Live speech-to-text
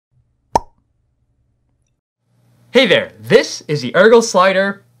Hey there, this is the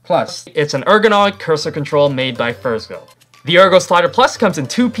Ergoslider Plus. It's an ergonomic cursor control made by Fersgo. The Ergoslider Plus comes in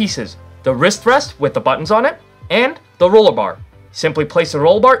two pieces, the wrist rest with the buttons on it, and the roller bar. Simply place the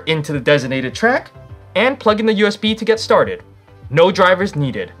roller bar into the designated track, and plug in the USB to get started. No drivers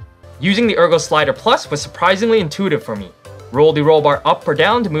needed. Using the Ergoslider Plus was surprisingly intuitive for me. Roll the roll bar up or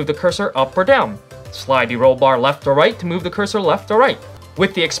down to move the cursor up or down. Slide the roll bar left or right to move the cursor left or right.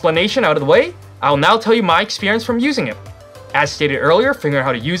 With the explanation out of the way, I'll now tell you my experience from using it. As stated earlier, figuring out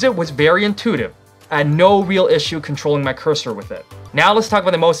how to use it was very intuitive. I had no real issue controlling my cursor with it. Now let's talk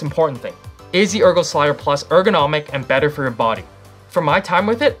about the most important thing. Is the Ergoslider Plus ergonomic and better for your body? For my time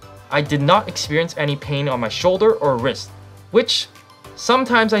with it, I did not experience any pain on my shoulder or wrist, which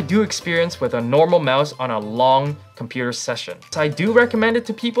sometimes I do experience with a normal mouse on a long computer session. So I do recommend it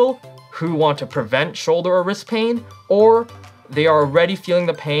to people who want to prevent shoulder or wrist pain, or they are already feeling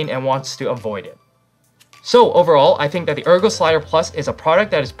the pain and wants to avoid it. So overall, I think that the Ergoslider Plus is a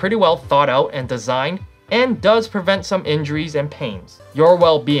product that is pretty well thought out and designed and does prevent some injuries and pains. Your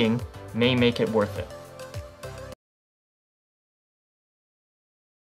well-being may make it worth it.